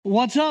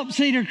What's up,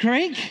 Cedar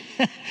Creek?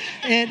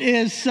 It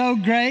is so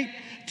great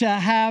to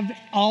have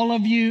all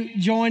of you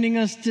joining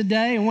us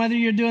today. And whether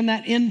you're doing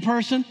that in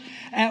person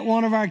at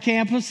one of our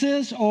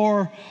campuses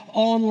or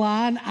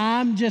online,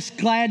 I'm just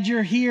glad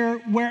you're here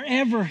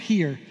wherever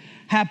here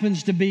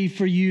happens to be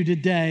for you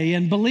today.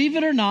 And believe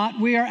it or not,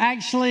 we are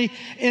actually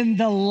in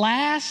the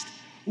last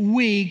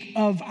week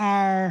of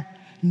our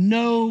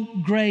No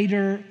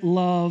Greater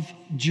Love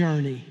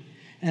journey.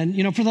 And,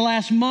 for the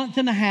last month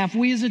and a half,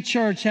 we as a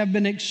church have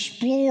been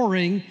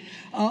exploring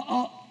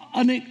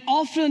an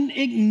often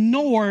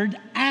ignored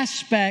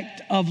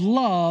aspect of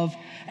love,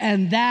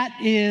 and that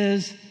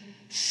is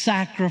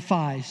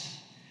sacrifice.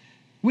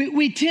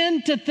 We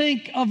tend to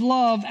think of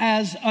love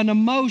as an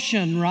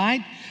emotion,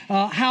 right?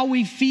 How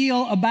we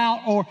feel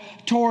about or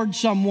toward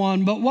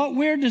someone. But what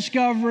we're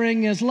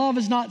discovering is love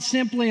is not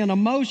simply an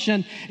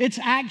emotion, it's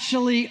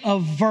actually a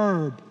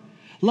verb.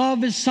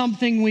 Love is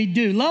something we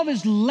do. Love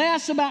is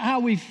less about how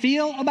we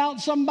feel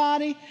about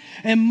somebody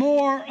and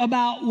more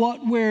about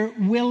what we're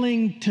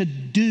willing to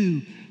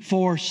do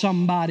for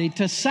somebody,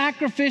 to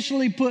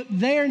sacrificially put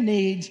their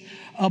needs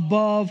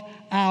above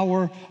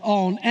our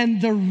own.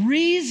 And the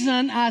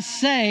reason I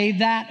say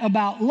that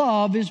about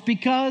love is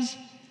because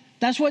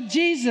that's what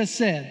Jesus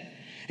said.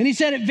 And he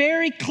said it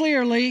very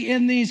clearly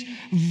in these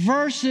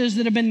verses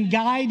that have been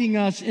guiding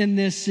us in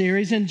this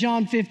series in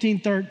John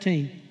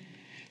 15:13.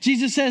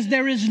 Jesus says,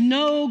 there is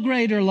no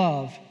greater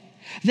love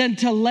than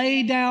to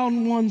lay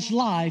down one's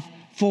life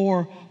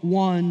for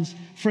one's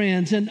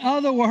friends. In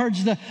other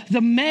words,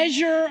 the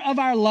measure of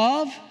our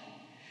love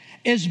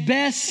is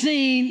best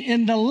seen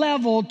in the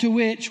level to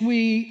which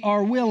we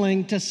are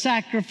willing to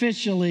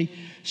sacrificially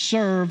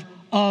serve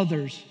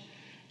others.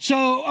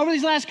 So over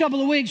these last couple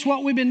of weeks,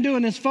 what we've been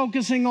doing is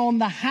focusing on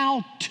the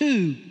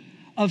how-to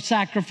of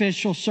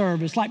sacrificial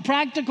service, like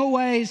practical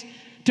ways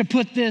to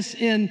put this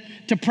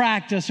into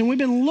practice. And we've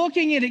been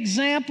looking at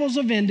examples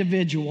of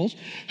individuals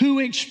who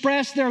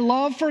express their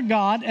love for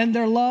God and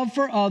their love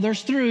for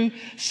others through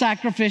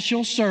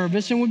sacrificial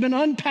service. And we've been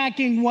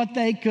unpacking what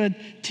they could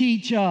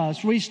teach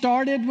us. We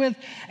started with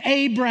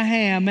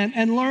Abraham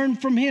and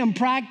learned from him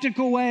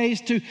practical ways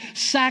to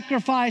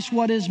sacrifice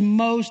what is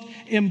most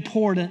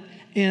important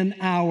in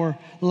our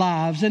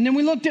lives. And then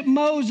we looked at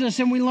Moses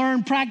and we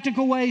learned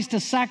practical ways to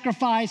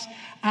sacrifice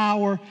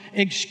our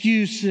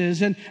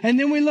excuses. And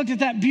then we looked at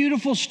that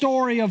beautiful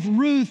story of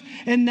Ruth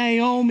and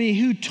Naomi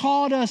who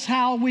taught us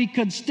how we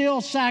could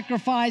still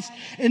sacrifice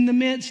in the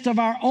midst of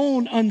our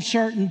own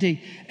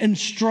uncertainty and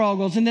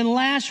struggles. And then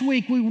last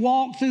week we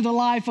walked through the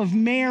life of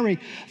Mary,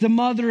 the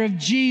mother of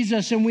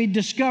Jesus, and we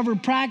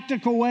discovered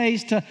practical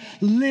ways to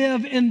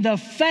live in the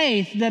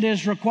faith that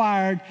is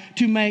required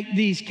to make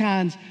these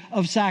kinds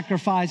of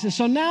sacrifices.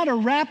 So now to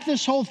wrap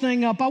this whole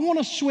thing up, I want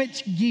to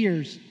switch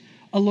gears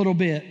a little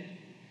bit.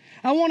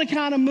 I want to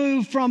kind of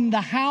move from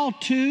the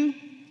how-to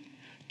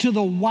to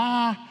the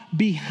why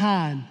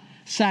behind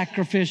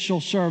sacrificial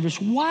service.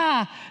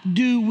 Why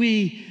do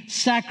we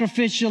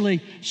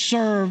sacrificially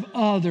serve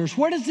others?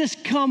 Where does this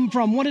come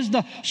from? What is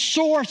the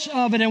source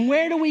of it? And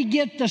where do we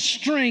get the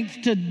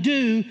strength to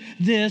do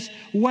this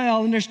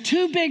well? And there's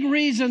two big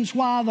reasons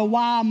why the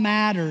why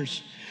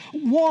matters.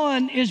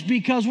 One is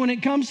because when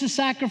it comes to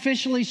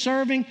sacrificially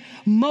serving,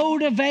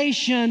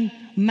 motivation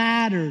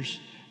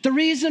matters. The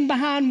reason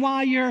behind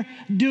why you're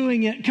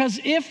doing it.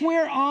 Because if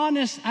we're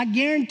honest, I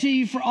guarantee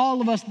you for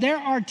all of us, there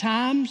are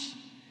times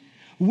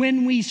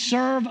when we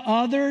serve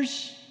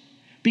others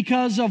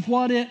because of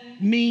what it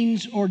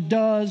means or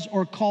does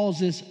or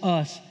causes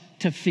us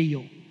to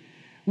feel.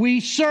 We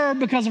serve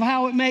because of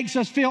how it makes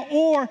us feel,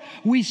 or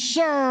we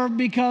serve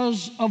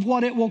because of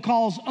what it will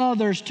cause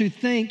others to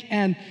think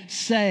and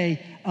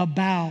say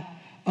about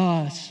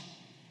us.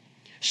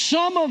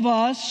 Some of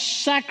us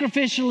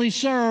sacrificially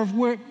serve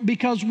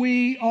because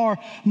we are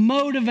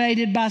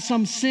motivated by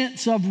some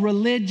sense of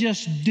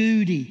religious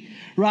duty,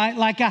 right?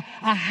 Like I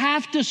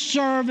have to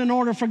serve in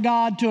order for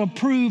God to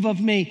approve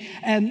of me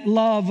and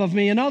love of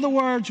me. In other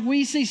words,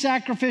 we see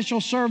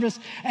sacrificial service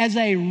as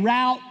a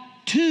route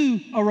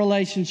to a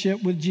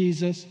relationship with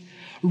Jesus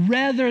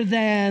rather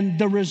than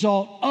the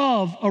result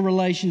of a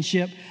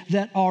relationship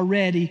that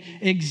already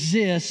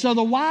exists. So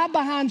the why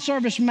behind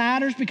service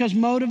matters because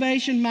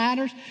motivation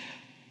matters.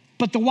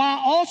 But the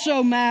why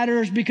also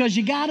matters because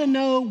you got to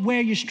know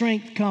where your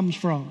strength comes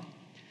from.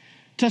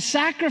 To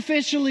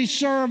sacrificially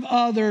serve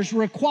others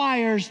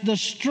requires the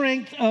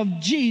strength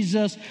of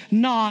Jesus,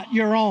 not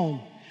your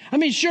own. I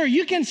mean, sure,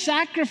 you can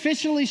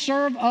sacrificially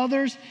serve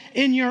others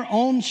in your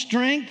own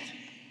strength,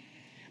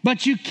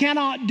 but you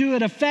cannot do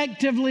it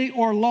effectively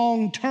or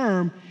long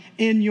term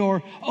in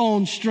your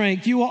own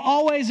strength. You will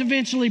always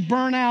eventually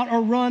burn out or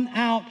run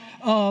out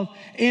of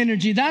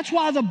energy. That's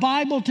why the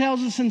Bible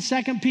tells us in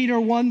 2 Peter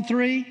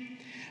 1:3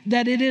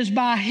 that it is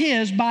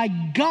by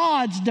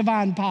God's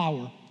divine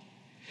power,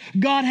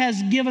 God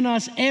has given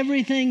us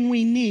everything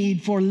we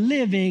need for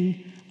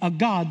living a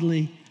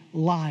godly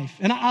life.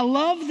 And I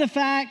love the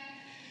fact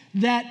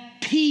that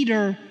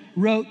Peter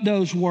wrote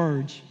those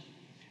words.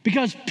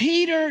 Because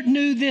Peter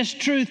knew this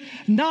truth,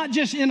 not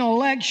just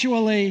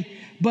intellectually,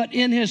 but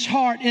in his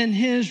heart, in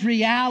his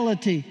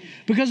reality.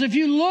 Because if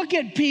you look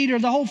at Peter,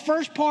 the whole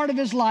first part of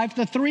his life,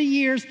 the 3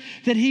 years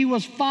that he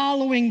was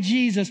following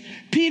Jesus,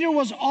 Peter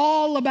was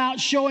all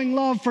about showing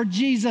love for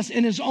Jesus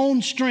in his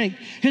own strength,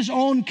 his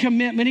own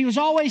commitment. He was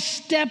always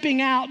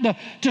stepping out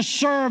to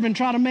serve and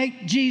try to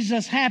make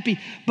Jesus happy.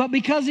 But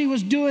because he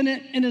was doing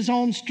it in his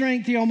own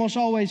strength, he almost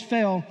always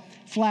fell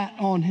flat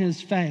on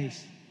his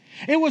face.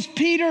 It was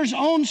Peter's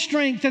own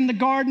strength in the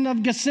Garden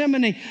of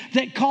Gethsemane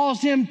that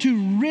caused him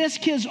to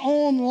risk his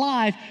own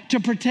life to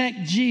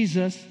protect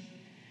Jesus.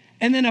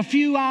 And then a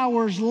few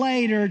hours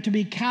later to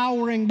be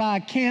cowering by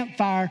a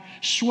campfire,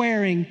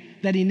 swearing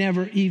that he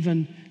never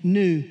even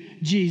knew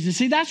Jesus.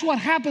 See, that's what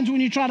happens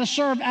when you try to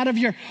serve out of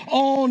your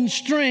own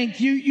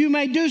strength. You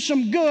may do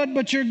some good,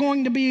 but you're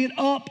going to be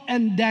up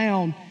and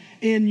down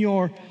in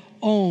your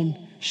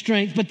own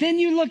strength. But then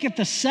you look at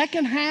the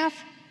second half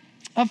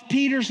of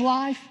Peter's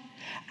life.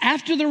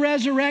 After the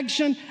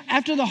resurrection,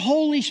 after the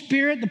Holy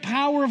Spirit, the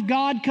power of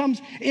God comes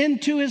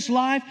into his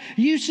life,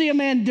 you see a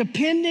man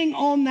depending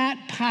on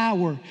that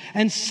power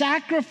and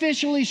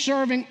sacrificially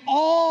serving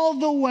all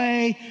the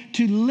way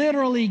to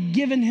literally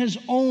giving his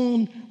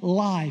own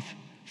life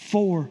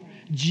for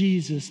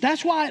Jesus.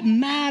 That's why it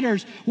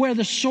matters where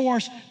the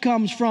source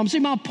comes from. See,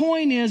 my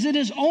point is, it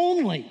is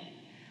only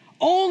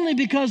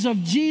because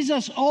of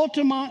Jesus'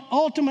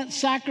 ultimate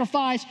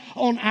sacrifice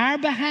on our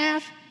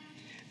behalf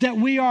that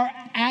we are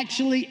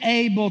actually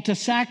able to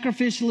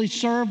sacrificially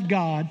serve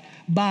God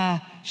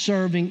by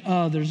serving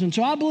others. And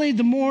so I believe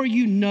the more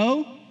you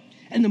know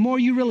and the more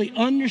you really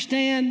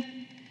understand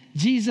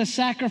Jesus'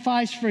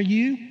 sacrifice for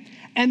you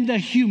and the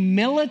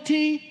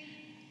humility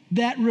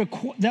that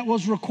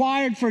was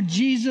required for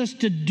Jesus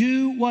to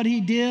do what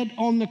he did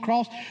on the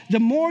cross,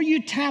 the more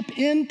you tap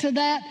into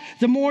that,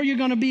 the more you're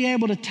going to be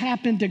able to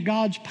tap into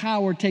God's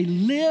power to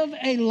live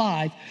a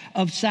life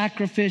of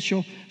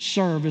sacrificial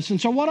service.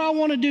 And so what I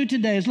want to do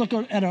today is look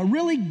at a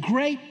really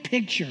great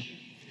picture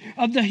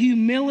of the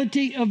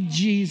humility of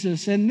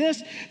Jesus. And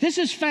this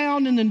is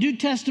found in the New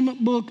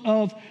Testament book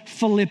of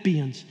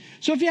Philippians.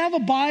 So if you have a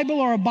Bible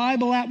or a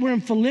Bible app, we're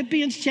in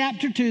Philippians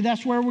chapter 2.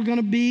 That's where we're going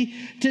to be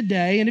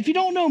today. And if you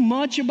don't know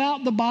much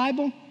about the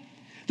Bible,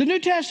 the New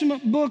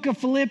Testament book of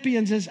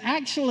Philippians is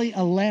actually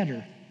a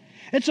letter.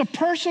 It's a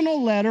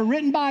personal letter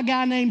written by a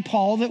guy named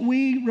Paul that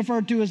we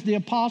refer to as the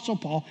Apostle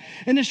Paul.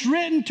 And it's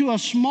written to a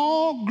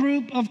small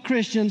group of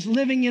Christians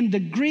living in the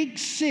Greek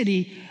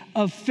city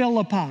of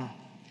Philippi.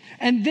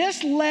 And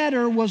this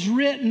letter was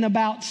written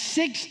about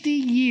 60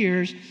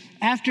 years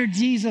after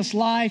Jesus'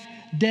 life,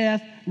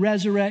 death,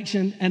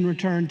 resurrection, and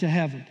return to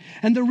heaven.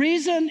 And the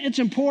reason it's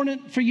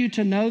important for you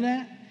to know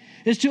that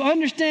is to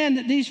understand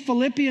that these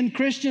Philippian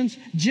Christians,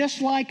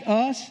 just like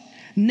us,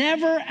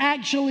 never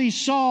actually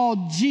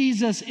saw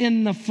Jesus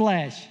in the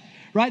flesh.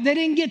 Right? They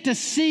didn't get to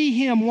see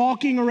him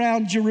walking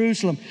around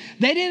Jerusalem.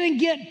 They didn't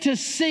get to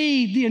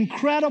see the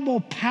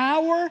incredible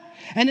power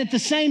and at the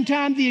same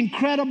time the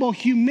incredible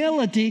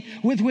humility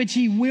with which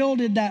he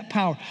wielded that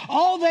power.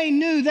 All they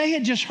knew, they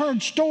had just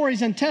heard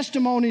stories and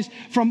testimonies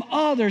from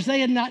others.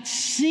 They had not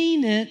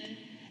seen it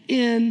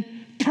in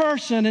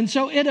person. And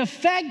so it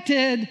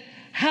affected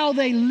how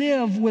they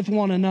live with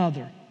one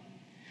another.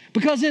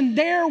 Because in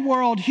their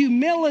world,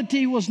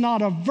 humility was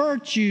not a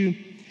virtue.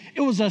 It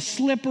was a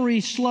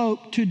slippery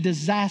slope to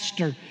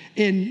disaster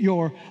in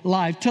your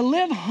life. To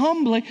live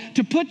humbly,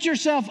 to put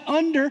yourself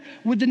under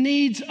with the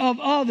needs of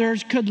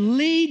others could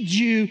lead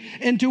you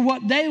into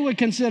what they would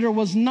consider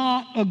was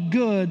not a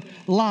good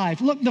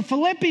life. Look, the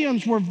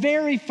Philippians were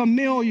very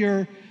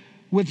familiar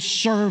with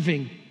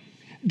serving.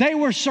 They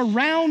were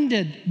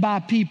surrounded by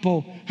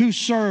people who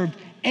served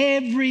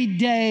every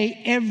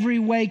day, every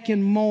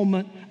waking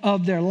moment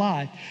of their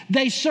life.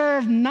 They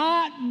served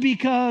not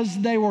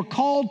because they were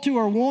called to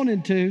or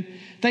wanted to.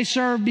 They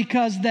served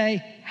because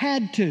they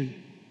had to.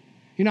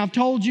 You know, I've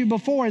told you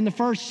before, in the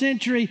first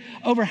century,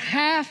 over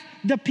half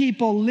the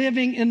people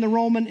living in the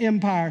Roman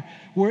Empire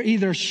were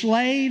either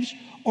slaves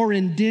or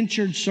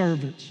indentured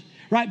servants.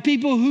 Right?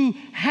 People who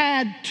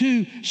had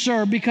to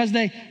serve because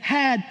they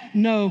had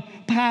no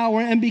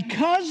power. And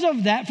because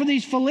of that, for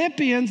these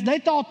Philippians, they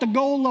thought the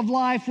goal of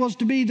life was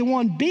to be the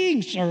one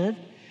being served.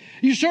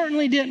 You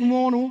certainly didn't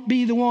want to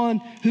be the one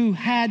who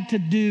had to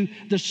do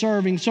the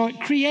serving. So it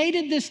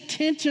created this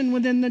tension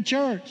within the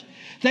church.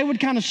 They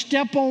would kind of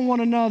step on one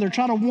another,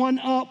 try to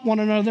one-up one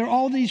another,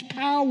 all these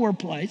power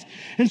plays.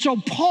 And so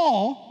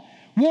Paul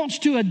wants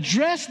to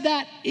address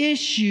that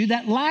issue,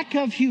 that lack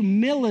of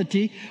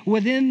humility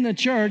within the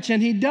church.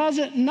 And he does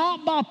it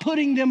not by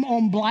putting them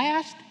on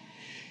blast.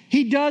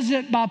 He does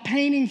it by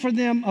painting for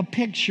them a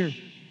picture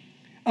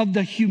of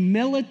the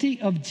humility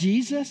of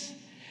Jesus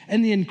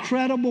and the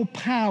incredible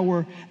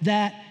power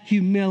that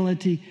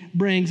humility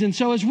brings. And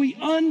so as we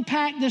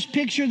unpack this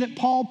picture that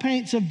Paul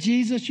paints of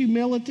Jesus'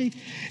 humility,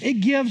 it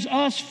gives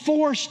us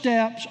 4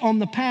 steps on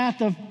the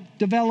path of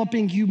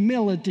developing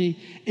humility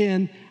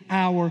in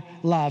our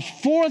lives.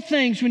 4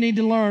 things we need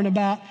to learn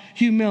about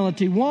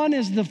humility. One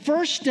is the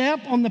first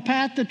step on the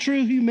path to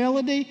true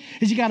humility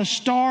is you got to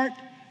start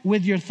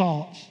with your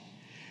thoughts.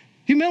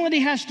 Humility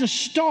has to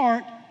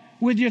start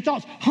with your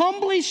thoughts.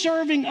 Humbly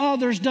serving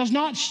others does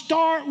not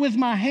start with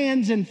my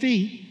hands and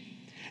feet.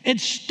 It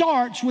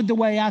starts with the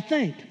way I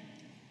think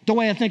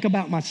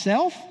about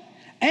myself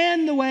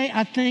and the way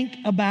I think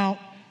about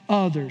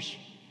others.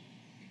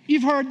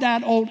 You've heard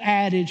that old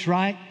adage,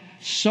 right?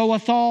 Sow a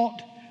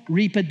thought,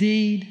 reap a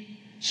deed.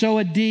 Sow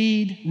a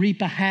deed,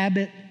 reap a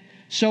habit.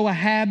 Sow a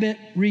habit,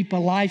 reap a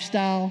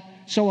lifestyle.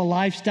 Sow a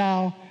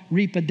lifestyle,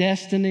 reap a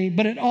destiny.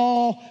 But it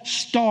all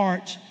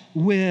starts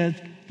with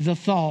the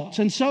thoughts.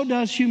 And so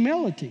does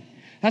humility.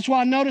 That's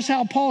why I notice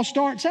how Paul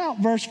starts out,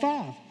 verse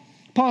 5.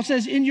 Paul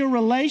says, in your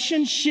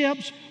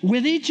relationships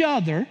with each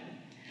other,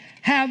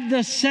 have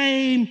the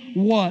same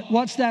what?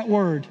 What's that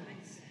word?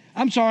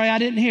 I'm sorry, I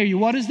didn't hear you.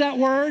 What is that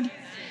word?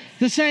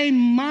 The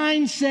same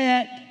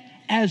mindset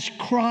as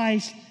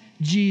Christ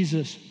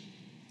Jesus.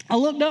 I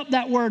looked up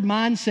that word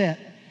mindset,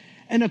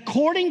 and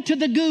according to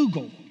the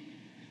Google,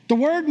 the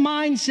word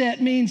mindset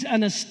means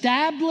an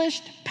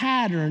established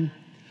pattern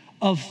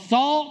of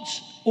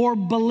thoughts or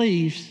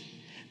beliefs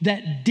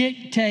that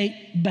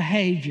dictate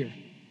behavior.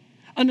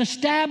 An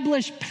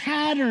established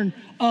pattern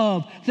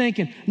of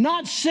thinking,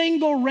 not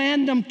single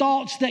random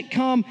thoughts that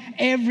come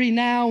every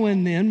now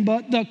and then,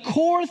 but the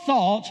core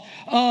thoughts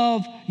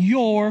of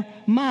your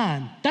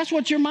mind. That's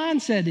what your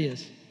mindset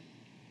is.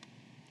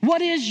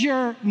 What is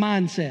your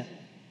mindset?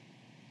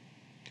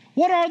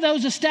 What are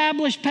those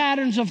established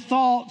patterns of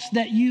thoughts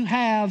that you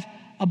have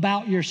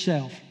about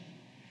yourself?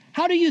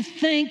 How do you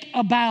think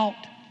about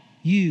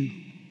you?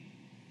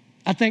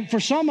 I think for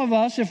some of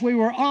us, if we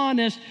were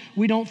honest,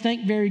 we don't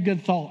think very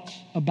good thoughts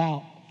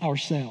about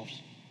ourselves.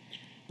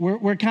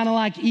 We're kind of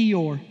like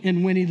Eeyore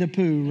in Winnie the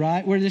Pooh,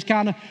 right? We're just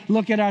kind of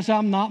look at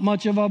ourselves, I'm not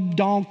much of a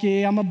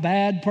donkey, I'm a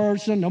bad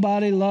person,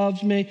 nobody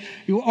loves me.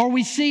 Or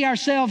we see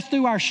ourselves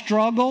through our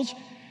struggles,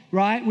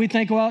 right? We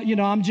think, well,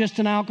 I'm just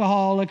an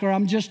alcoholic, or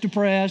I'm just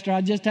depressed, or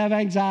I just have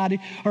anxiety,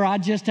 or I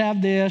just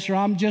have this, or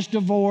I'm just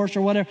divorced,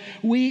 or whatever.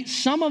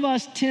 Some of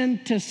us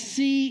tend to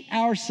see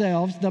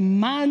ourselves, the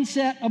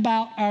mindset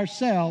about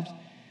ourselves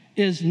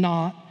is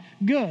not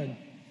good.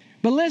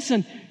 But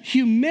listen,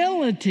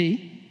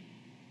 humility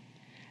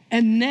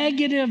and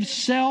negative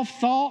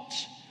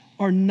self-thoughts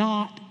are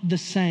not the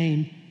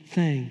same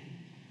thing.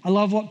 I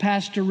love what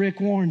Pastor Rick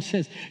Warren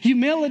says.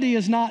 Humility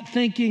is not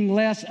thinking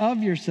less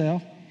of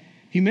yourself.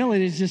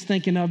 Humility is just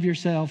thinking of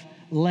yourself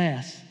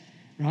less,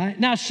 right?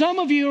 Now, some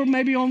of you are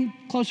maybe on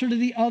closer to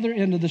the other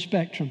end of the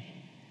spectrum.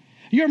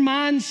 Your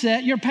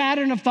mindset, your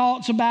pattern of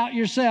thoughts about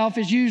yourself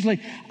is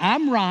usually,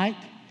 I'm right,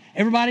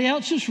 everybody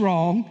else is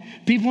wrong.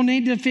 People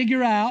need to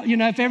figure out,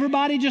 if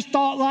everybody just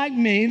thought like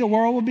me, the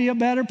world would be a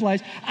better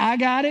place. I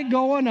got it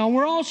going on.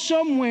 We're all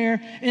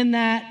somewhere in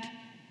that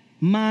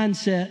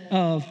mindset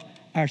of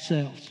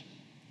ourselves.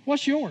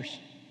 What's yours?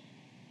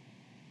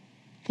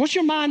 What's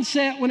your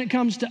mindset when it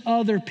comes to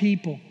other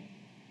people?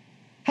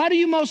 How do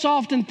you most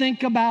often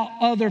think about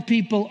other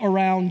people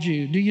around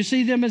you? Do you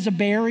see them as a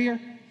barrier,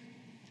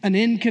 an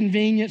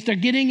inconvenience? They're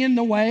getting in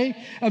the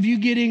way of you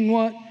getting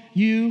what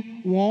you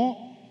want.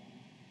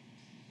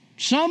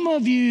 Some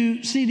of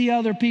you see the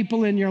other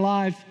people in your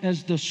life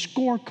as the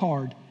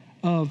scorecard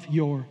of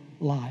your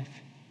life.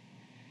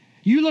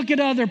 You look at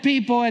other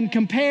people and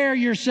compare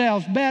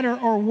yourself, better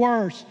or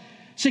worse,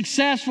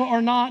 successful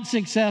or not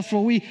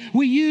successful. We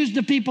use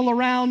the people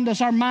around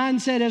us, our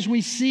mindset, as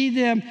we see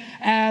them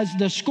as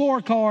the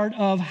scorecard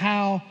of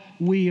how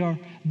we are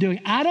doing.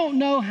 I don't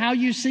know how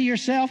you see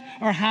yourself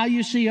or how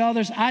you see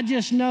others. I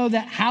just know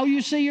that how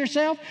you see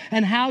yourself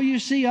and how you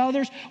see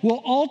others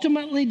will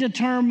ultimately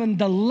determine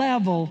the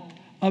level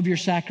of your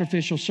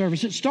sacrificial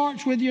service. It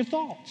starts with your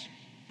thoughts.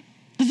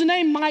 Does the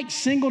name Mike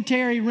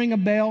Singletary ring a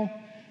bell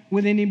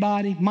with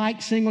anybody?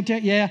 Mike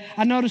Singletary? Yeah,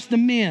 I noticed the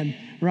men,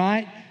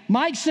 right?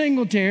 Mike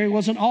Singletary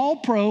was an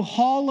all-pro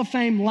Hall of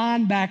Fame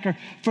linebacker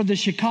for the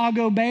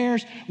Chicago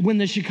Bears when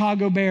the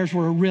Chicago Bears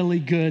were a really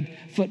good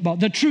football,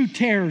 the true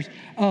terrors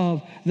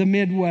of the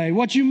Midway.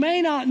 What you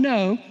may not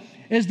know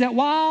is that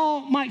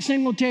while Mike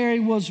Singletary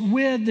was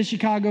with the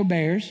Chicago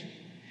Bears,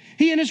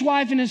 he and his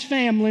wife and his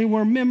family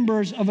were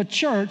members of a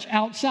church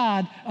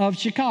outside of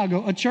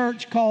Chicago, a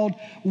church called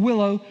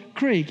Willow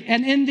Creek.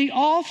 And in the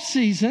off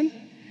season,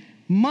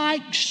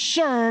 Mike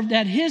served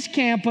at his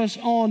campus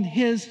on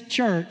his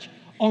church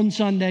on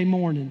Sunday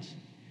mornings.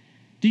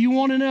 Do you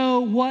want to know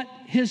what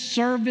his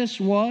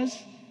service was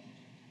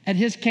at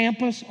his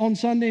campus on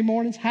Sunday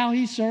mornings? How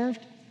he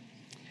served?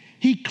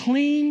 He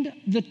cleaned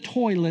the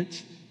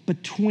toilets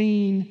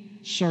between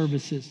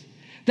services.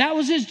 That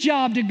was his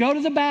job, to go to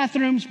the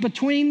bathrooms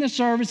between the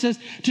services,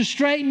 to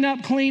straighten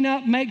up, clean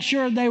up, make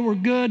sure they were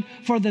good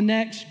for the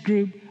next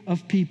group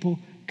of people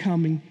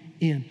coming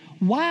in.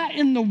 Why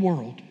in the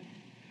world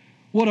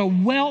would a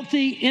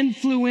wealthy,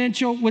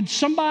 influential, would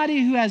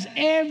somebody who has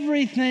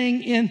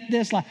everything in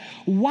this life,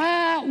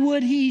 why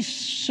would he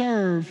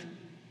serve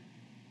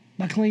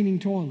by cleaning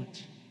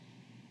toilets?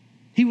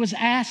 He was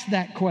asked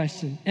that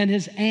question, and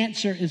his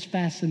answer is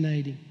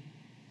fascinating.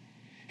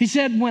 He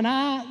said, when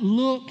I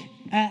look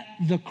at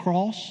the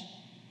cross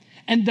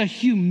and the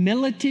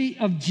humility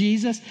of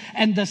Jesus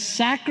and the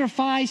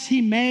sacrifice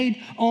he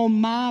made on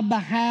my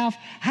behalf,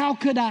 how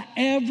could I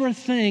ever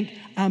think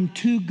I'm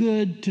too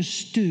good to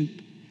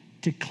stoop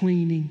to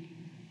cleaning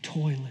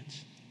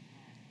toilets?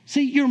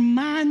 See, your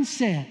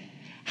mindset,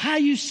 how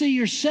you see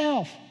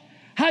yourself,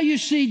 how you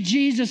see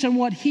Jesus and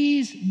what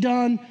he's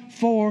done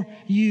for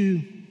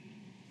you.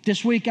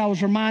 This week I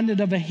was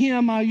reminded of a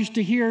hymn I used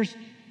to hear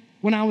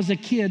when I was a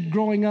kid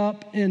growing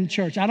up in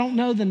church. I don't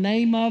know the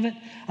name of it.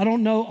 I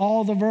don't know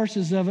all the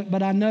verses of it,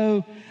 but I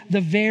know the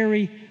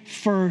very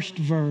first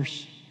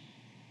verse.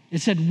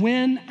 It said,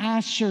 when I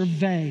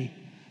survey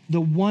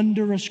the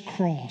wondrous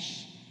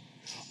cross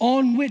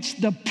on which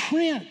the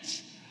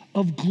Prince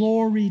of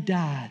Glory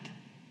died,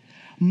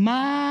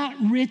 my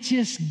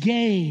richest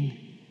gain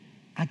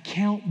I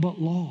count but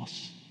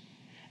loss,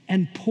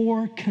 and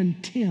pour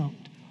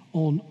contempt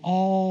on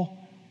all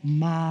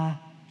my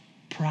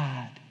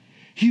pride.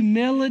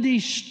 Humility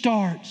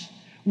starts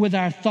with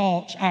our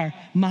thoughts, our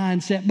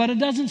mindset, but it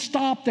doesn't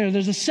stop there.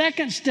 There's a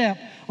second step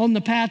on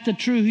the path to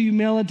true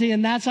humility,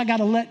 and that's I got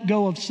to let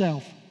go of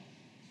self.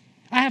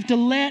 I have to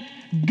let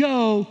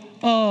go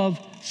of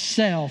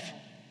self.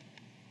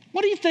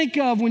 What do you think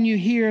of when you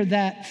hear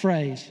that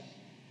phrase?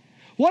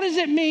 What does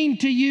it mean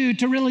to you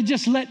to really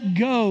just let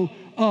go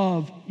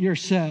of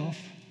yourself?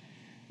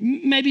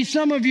 Maybe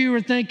some of you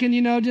are thinking,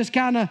 just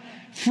kind of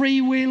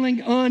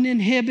freewheeling,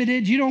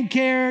 uninhibited. You don't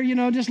care,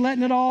 just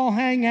letting it all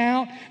hang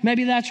out.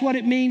 Maybe that's what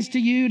it means to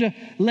you to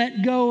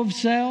let go of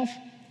self.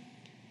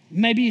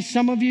 Maybe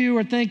some of you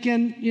are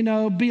thinking,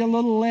 be a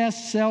little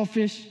less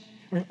selfish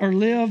or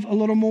live a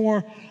little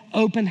more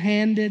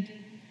open-handed.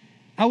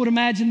 I would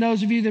imagine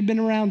those of you that have been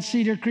around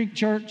Cedar Creek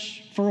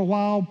Church for a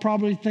while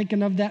probably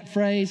thinking of that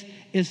phrase,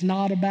 it's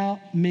not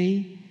about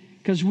me,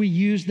 because we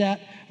use that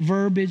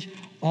verbiage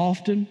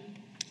often.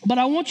 But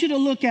I want you to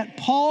look at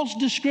Paul's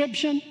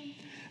description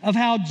of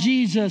how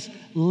Jesus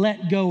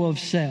let go of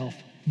self.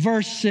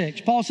 Verse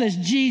 6, Paul says,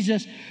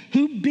 Jesus,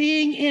 who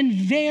being in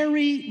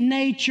very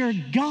nature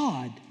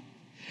God,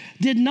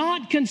 did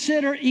not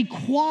consider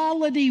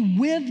equality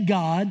with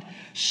God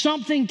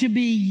something to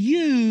be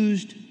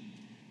used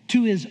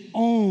to his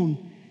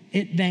own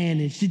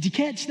advantage. Did you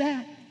catch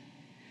that?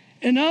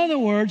 In other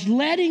words,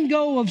 letting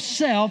go of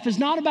self is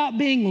not about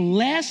being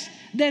less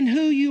than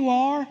who you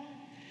are.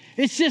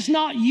 It's just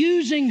not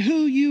using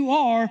who you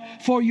are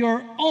for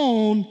your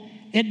own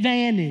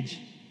advantage.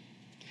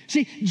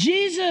 See,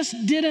 Jesus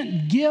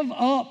didn't give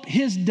up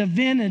his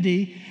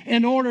divinity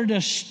in order to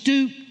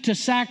stoop to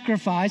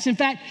sacrifice. In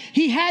fact,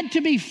 he had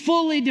to be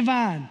fully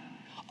divine,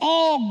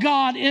 all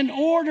God, in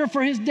order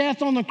for his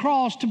death on the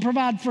cross to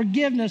provide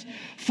forgiveness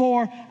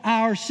for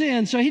our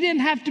sins. So he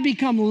didn't have to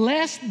become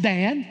less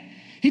than.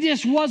 He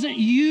just wasn't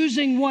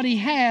using what he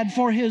had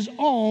for his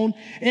own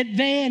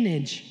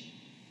advantage.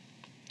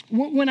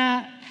 When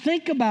I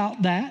think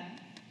about that,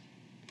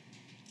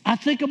 I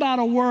think about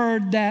a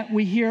word that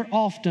we hear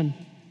often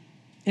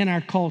in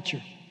our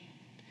culture.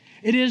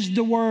 It is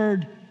the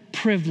word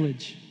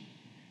privilege.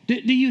 Do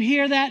you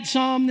hear that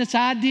some? This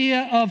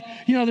idea of,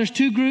 there's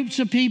two groups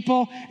of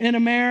people in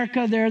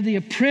America. They're the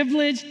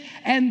privileged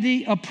and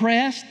the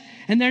oppressed.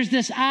 And there's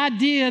this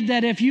idea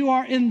that if you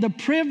are in the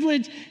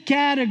privileged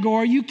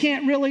category, you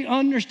can't really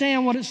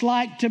understand what it's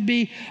like to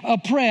be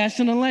oppressed.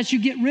 And unless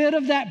you get rid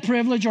of that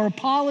privilege or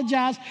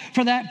apologize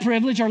for that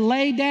privilege or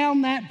lay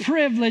down that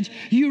privilege,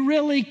 you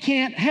really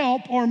can't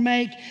help or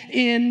make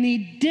any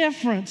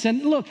difference.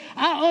 And look,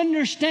 I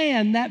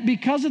understand that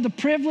because of the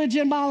privilege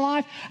in my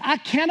life, I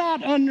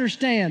cannot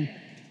understand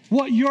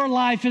what your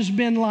life has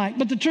been like.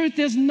 But the truth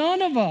is,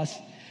 none of us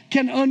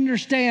can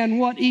understand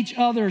what each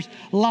other's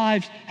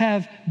lives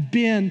have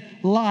been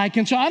like.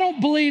 And so I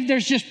don't believe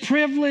there's just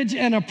privilege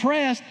and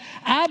oppressed.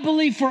 I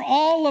believe for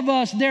all of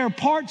us, there are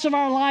parts of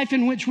our life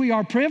in which we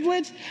are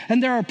privileged,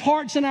 and there are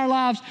parts in our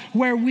lives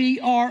where we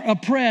are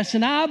oppressed.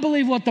 And I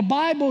believe what the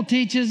Bible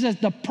teaches is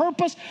the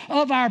purpose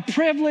of our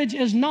privilege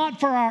is not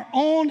for our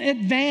own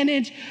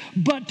advantage,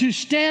 but to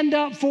stand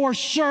up for,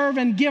 serve,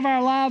 and give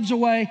our lives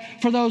away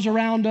for those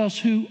around us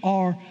who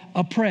are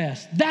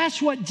oppressed.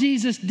 That's what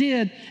Jesus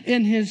did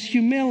in his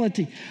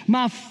humility.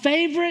 My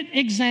favorite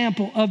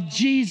example of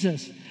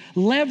Jesus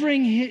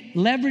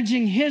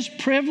leveraging his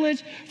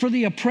privilege for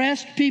the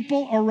oppressed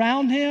people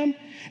around him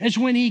is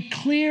when he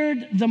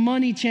cleared the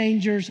money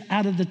changers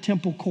out of the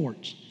temple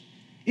courts.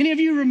 Any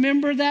of you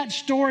remember that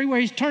story where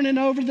he's turning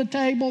over the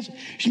tables,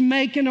 he's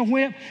making a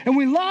whip? And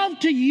we love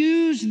to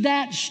use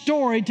that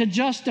story to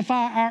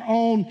justify our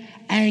own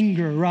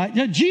anger, right?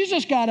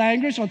 Jesus got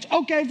angry, so it's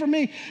okay for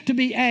me to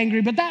be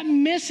angry. But that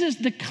misses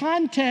the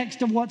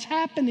context of what's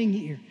happening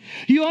here.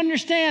 You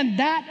understand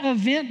that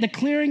event, the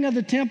clearing of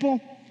the temple,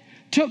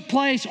 took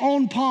place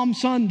on Palm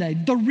Sunday,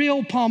 the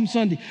real Palm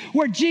Sunday,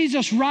 where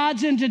Jesus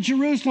rides into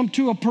Jerusalem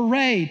to a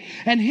parade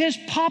and his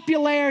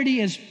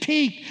popularity is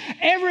peaked.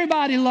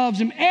 Everybody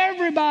loves him.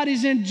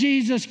 Everybody's in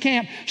Jesus'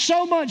 camp,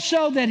 so much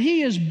so that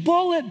he is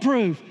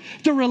bulletproof.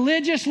 The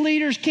religious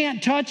leaders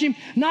can't touch him.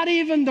 Not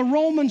even the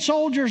Roman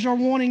soldiers are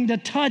wanting to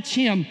touch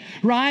him,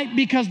 right?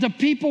 Because the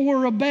people will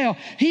rebel.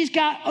 He's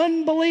got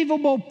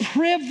unbelievable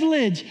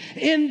privilege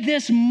in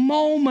this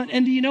moment.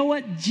 And do you know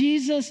what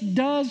Jesus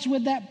does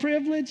with that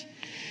privilege?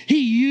 He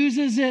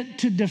uses it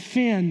to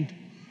defend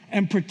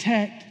and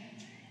protect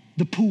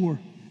the poor,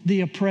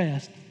 the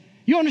oppressed.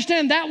 You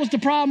understand that was the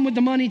problem with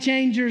the money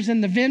changers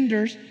and the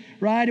vendors,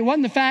 right? It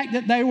wasn't the fact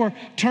that they were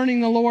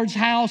turning the Lord's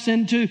house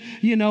into,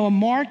 a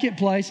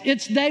marketplace.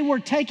 It's they were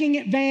taking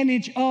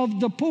advantage of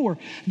the poor.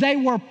 They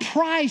were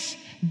price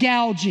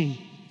gouging.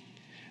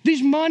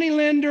 These money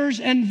lenders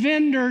and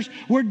vendors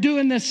were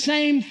doing the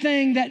same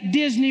thing that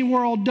Disney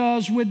World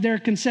does with their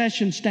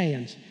concession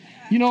stands.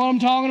 You know what I'm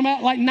talking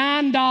about? Like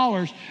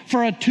 $9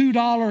 for a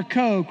 $2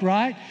 Coke,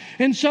 right?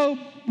 And so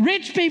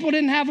rich people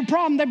didn't have a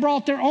problem. They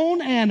brought their own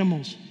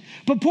animals.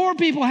 But poor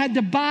people had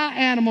to buy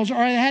animals, or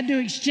they had to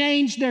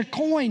exchange their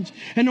coins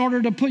in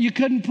order to you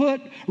couldn't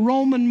put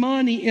Roman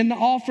money in the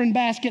offering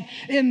basket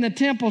in the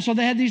temple. So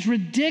they had these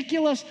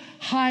ridiculous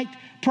hiked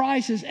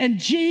prices. And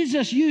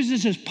Jesus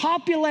uses his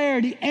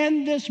popularity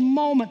and this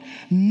moment,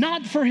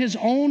 not for his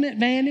own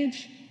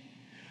advantage,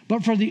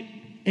 but for the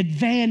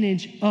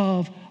advantage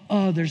of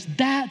others.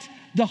 That's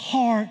the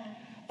heart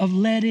of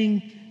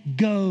letting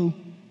go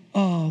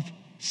of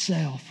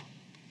self.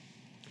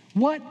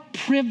 What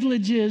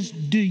privileges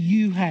do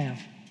you have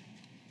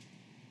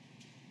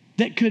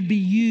that could be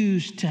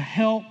used to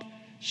help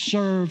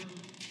serve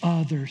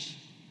others?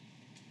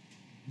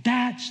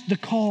 That's the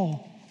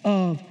call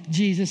of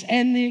Jesus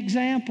and the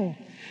example.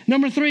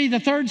 Number 3, the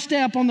third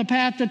step on the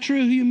path to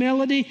true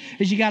humility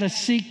is you got to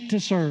seek to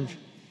serve.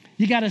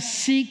 You got to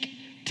seek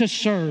to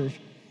serve.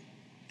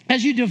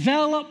 As you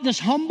develop this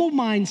humble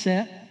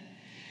mindset,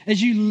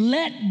 as you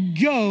let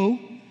go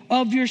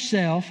of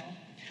yourself,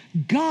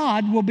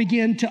 God will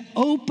begin to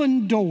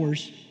open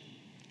doors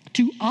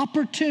to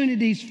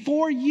opportunities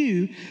for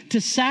you to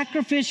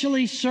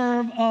sacrificially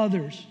serve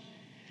others.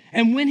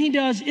 And when he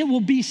does, it will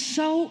be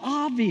so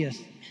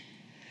obvious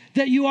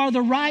that you are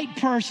the right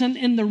person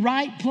in the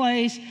right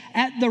place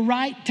at the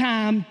right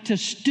time to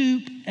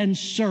stoop and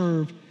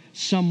serve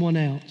someone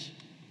else.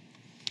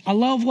 I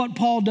love what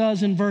Paul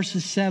does in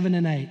verses 7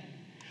 and 8.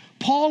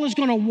 Paul is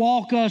going to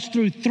walk us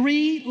through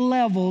 3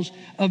 levels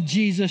of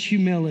Jesus'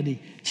 humility.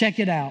 Check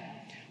it out.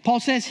 Paul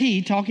says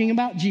talking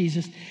about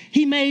Jesus,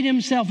 he made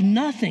himself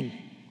nothing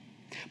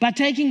by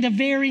taking the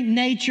very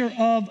nature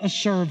of a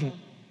servant,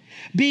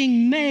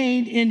 being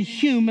made in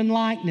human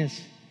likeness,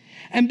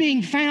 and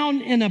being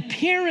found in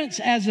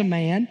appearance as a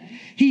man,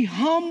 he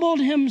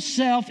humbled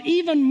himself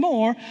even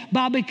more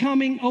by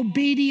becoming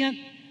obedient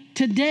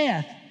to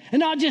death. And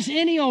not just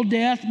any old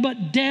death,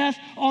 but death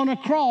on a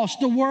cross,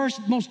 the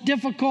worst, most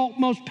difficult,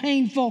 most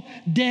painful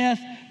death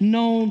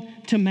known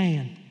to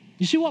man.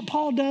 You see what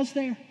Paul does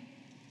there?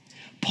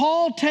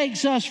 Paul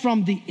takes us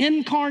from the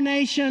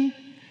incarnation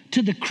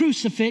to the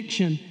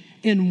crucifixion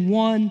in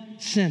one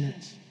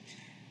sentence.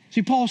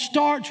 See, Paul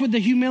starts with the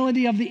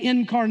humility of the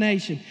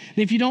incarnation. And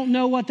if you don't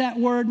know what that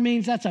word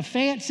means, that's a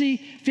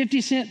fancy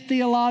 50-cent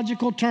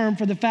theological term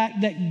for the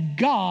fact that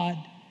God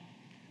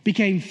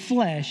became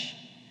flesh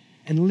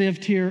and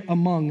lived here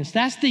among us.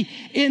 That's the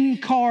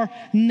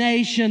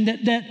incarnation,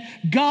 that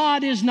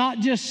God is not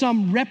just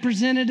some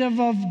representative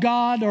of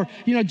God, or,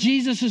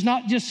 Jesus is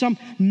not just some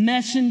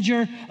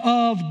messenger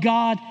of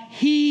God.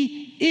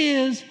 He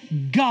is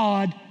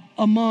God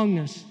among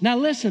us. Now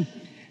listen,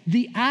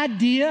 the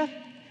idea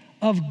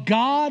of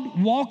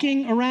God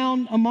walking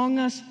around among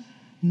us,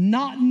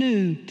 not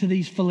new to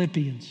these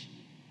Philippians.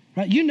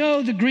 Right? You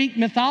know the Greek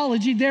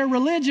mythology. Their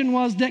religion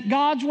was that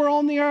gods were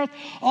on the earth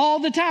all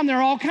the time. There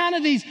are all kinds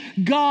of these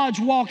gods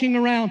walking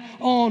around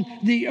on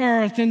the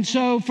earth. And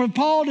so for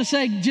Paul to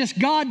say just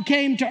God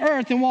came to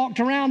earth and walked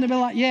around, they'd be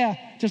like, yeah,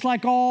 just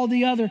like all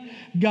the other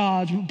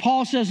gods. But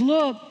Paul says,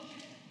 look,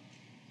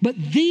 but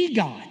the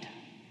God,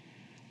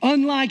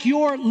 unlike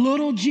your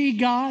little g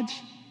gods,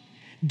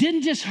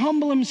 didn't just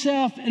humble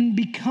himself and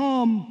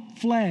become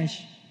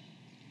flesh,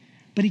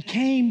 but he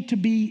came to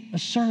be a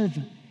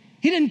servant.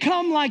 He didn't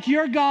come like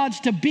your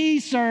gods to be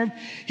served.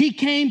 He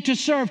came to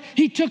serve.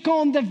 He took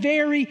on the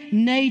very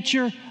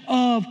nature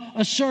of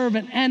a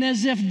servant. And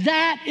as if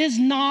that is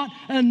not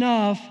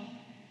enough,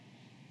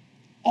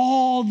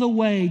 all the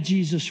way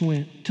Jesus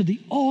went to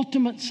the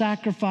ultimate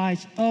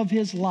sacrifice of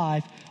his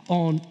life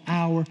on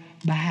our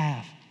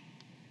behalf.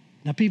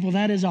 Now, people,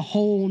 that is a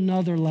whole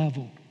nother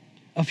level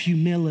of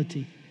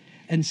humility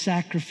and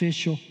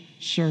sacrificial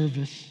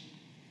service.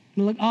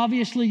 Now, look,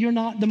 obviously, you're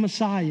not the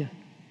Messiah.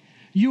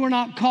 You are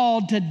not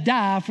called to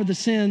die for the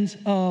sins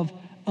of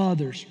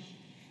others.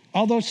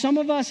 Although some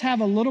of us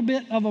have a little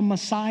bit of a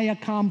Messiah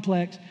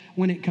complex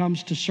when it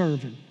comes to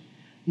serving.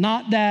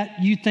 Not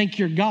that you think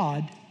you're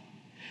God,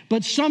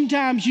 But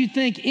sometimes you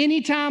think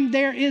anytime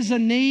there is a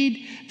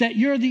need that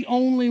you're the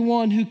only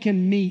one who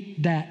can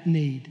meet that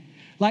need.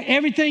 Like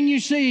everything you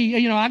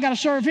see, I got to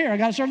serve here, I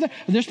got to serve there.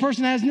 This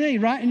person has a need,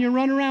 right? And you're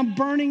running around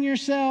burning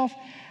yourself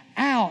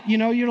out.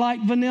 You're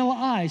like Vanilla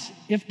Ice.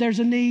 If there's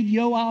a need,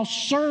 I'll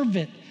serve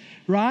it,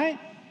 right?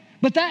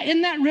 But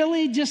isn't that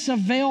really just a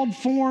veiled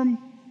form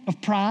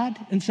of pride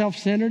and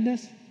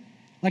self-centeredness?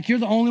 Like you're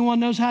the only one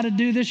knows how to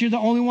do this. You're the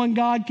only one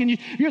God can use.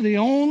 You're the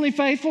only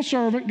faithful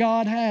servant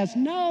God has.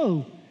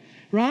 No,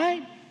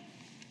 right?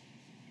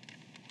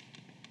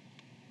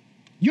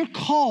 You're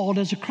called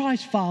as a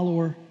Christ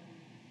follower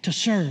to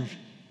serve.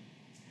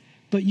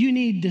 But you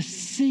need to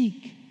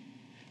seek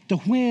the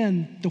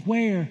when, the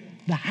where,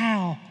 the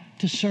how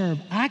to serve.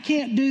 I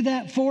can't do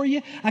that for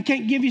you. I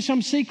can't give you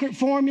some secret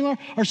formula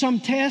or some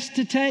test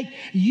to take.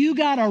 You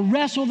got to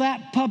wrestle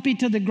that puppy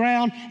to the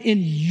ground in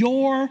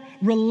your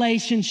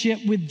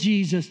relationship with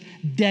Jesus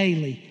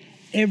daily,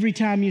 every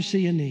time you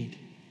see a need,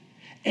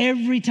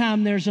 every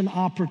time there's an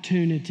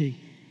opportunity.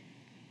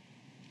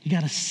 You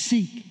got to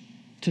seek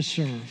to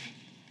serve.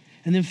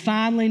 And then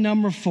finally,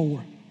 number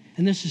 4,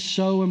 and this is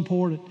so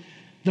important.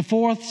 The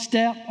 4th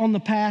step on the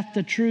path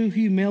to true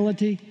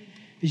humility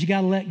is you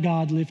got to let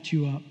God lift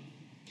you up.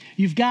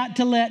 You've got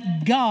to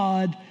let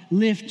God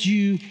lift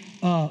you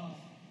up.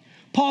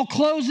 Paul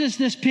closes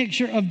this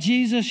picture of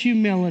Jesus'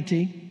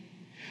 humility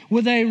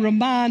with a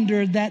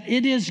reminder that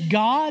it is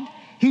God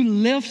who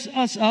lifts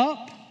us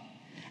up,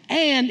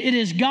 and it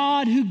is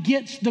God who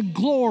gets the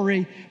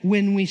glory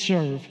when we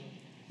serve.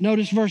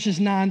 Notice verses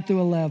 9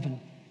 through 11.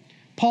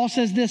 Paul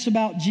says this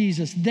about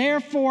Jesus.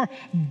 Therefore,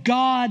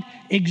 God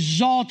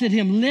exalted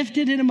him,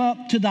 lifted him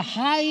up to the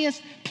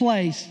highest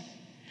place,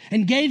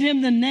 and gave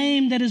him the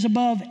name that is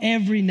above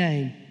every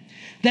name,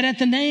 that at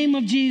the name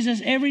of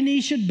Jesus every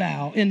knee should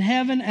bow in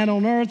heaven and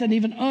on earth and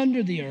even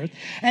under the earth,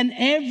 and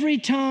every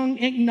tongue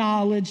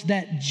acknowledge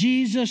that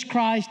Jesus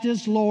Christ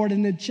is Lord.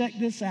 And then check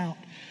this out,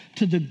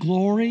 to the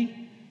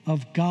glory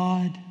of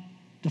God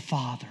the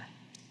Father.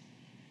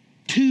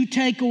 2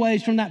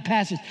 takeaways from that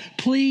passage.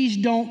 Please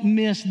don't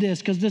miss this,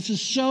 because this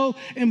is so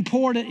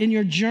important in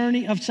your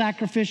journey of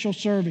sacrificial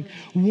serving.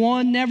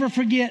 1, never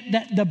forget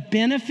that the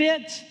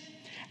benefits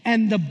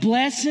and the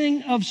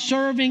blessing of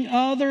serving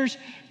others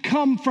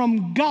come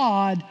from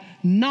God,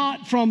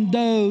 not from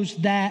those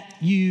that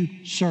you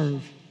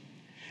serve.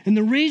 And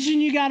the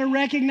reason you got to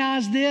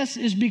recognize this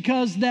is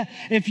because that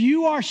if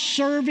you are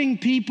serving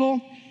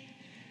people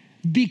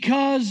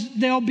because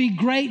they'll be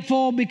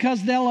grateful,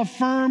 because they'll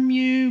affirm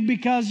you,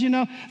 because,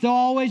 they'll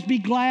always be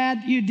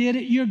glad you did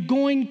it, you're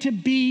going to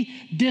be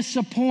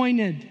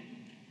disappointed.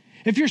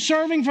 If you're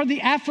serving for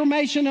the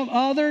affirmation of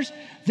others,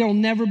 there'll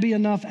never be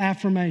enough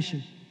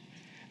affirmation.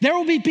 There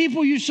will be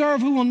people you serve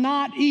who will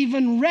not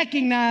even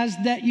recognize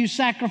that you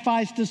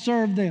sacrificed to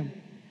serve them.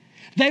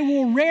 They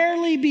will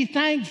rarely be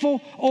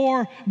thankful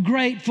or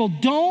grateful.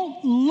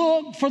 Don't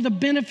look for the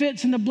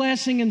benefits and the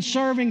blessing in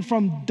serving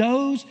from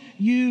those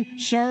you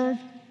serve.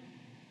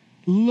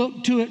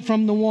 Look to it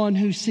from the one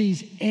who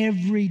sees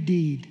every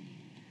deed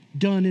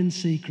done in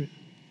secret,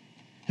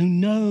 who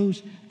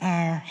knows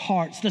our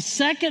hearts. The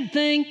second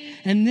thing,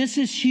 and this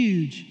is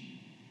huge,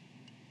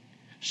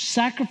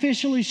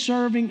 sacrificially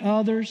serving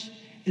others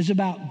is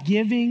about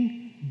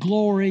giving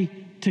glory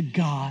to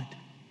God.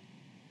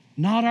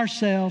 Not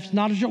ourselves,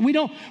 not ourselves. We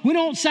don't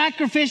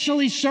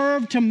sacrificially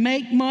serve to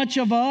make much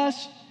of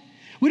us.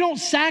 We don't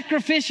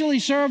sacrificially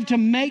serve to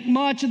make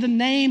much of the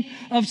name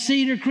of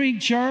Cedar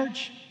Creek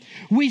Church.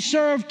 We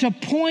serve to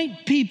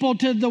point people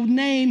to the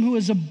name who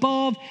is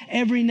above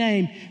every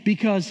name,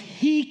 because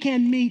he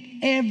can meet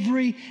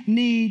every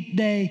need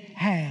they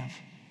have,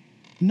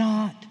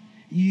 not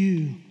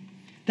you.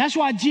 That's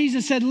why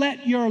Jesus said,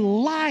 let your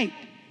light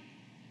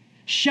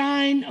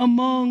shine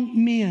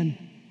among men,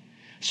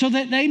 so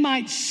that they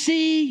might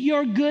see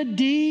your good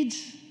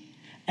deeds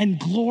and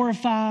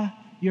glorify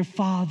your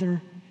Father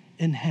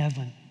in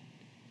heaven.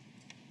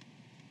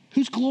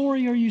 Whose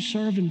glory are you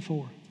serving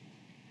for?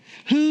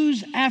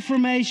 Whose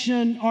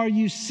affirmation are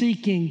you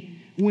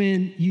seeking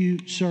when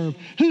you serve?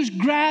 Whose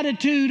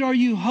gratitude are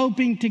you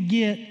hoping to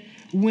get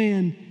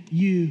when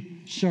you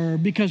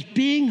serve? Because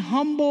being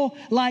humble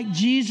like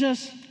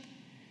Jesus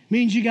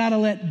means you got to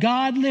let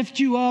God lift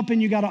you up,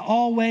 and you got to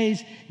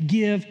always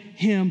give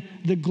him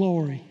the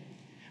glory.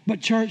 But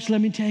church,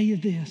 let me tell you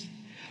this.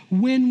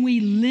 When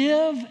we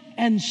live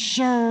and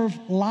serve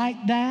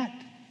like that,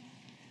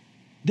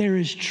 there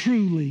is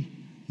truly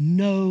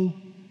no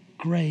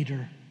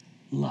greater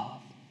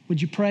love.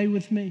 Would you pray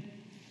with me?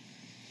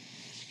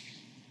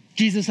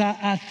 Jesus,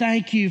 I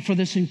thank you for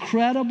this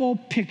incredible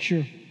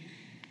picture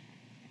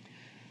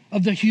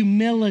of the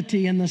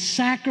humility and the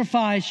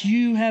sacrifice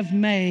you have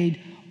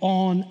made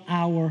on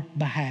our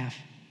behalf.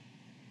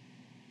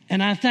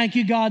 And I thank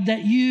you, God,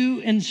 that you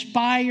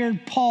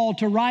inspired Paul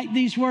to write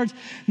these words,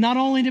 not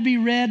only to be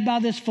read by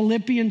this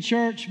Philippian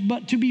church,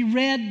 but to be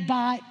read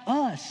by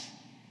us,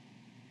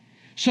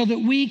 so that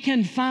we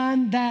can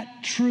find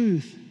that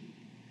truth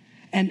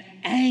and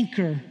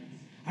anchor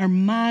our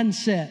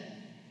mindset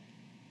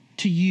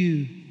to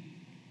you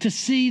to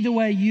see the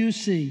way you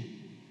see,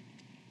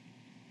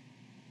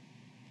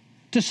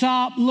 to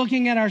stop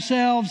looking at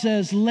ourselves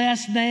as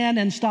less than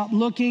and stop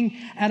looking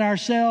at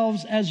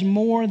ourselves as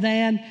more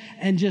than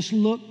and just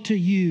look to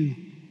you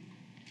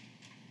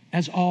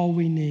as all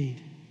we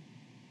need.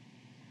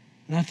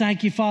 And I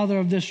thank you, Father,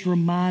 of this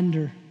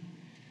reminder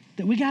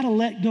that we got to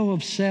let go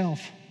of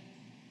self.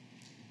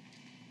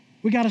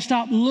 We got to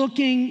stop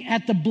looking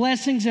at the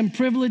blessings and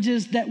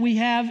privileges that we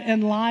have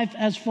in life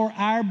as for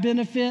our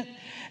benefit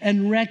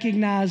and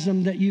recognize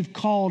them that you've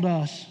called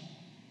us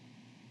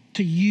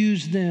to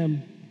use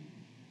them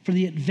for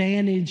the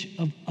advantage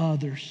of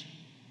others.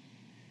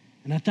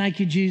 And I thank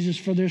you, Jesus,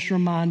 for this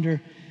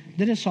reminder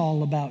that it's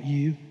all about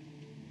you.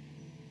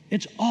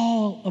 It's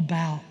all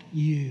about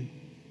you.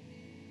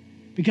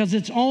 Because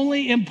it's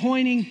only in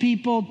pointing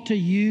people to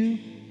you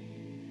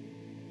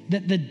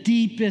that the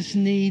deepest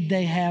need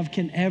they have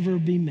can ever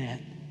be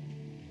met.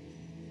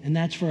 And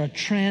that's for a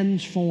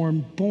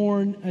transformed,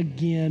 born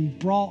again,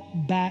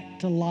 brought back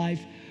to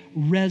life,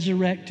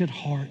 resurrected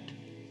heart,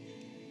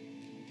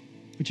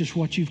 which is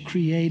what you've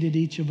created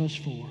each of us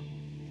for.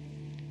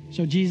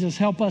 So Jesus,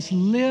 help us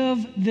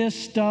live this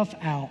stuff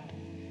out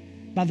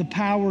by the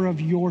power of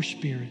your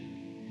Spirit.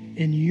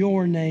 In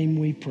your name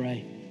we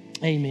pray.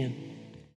 Amen.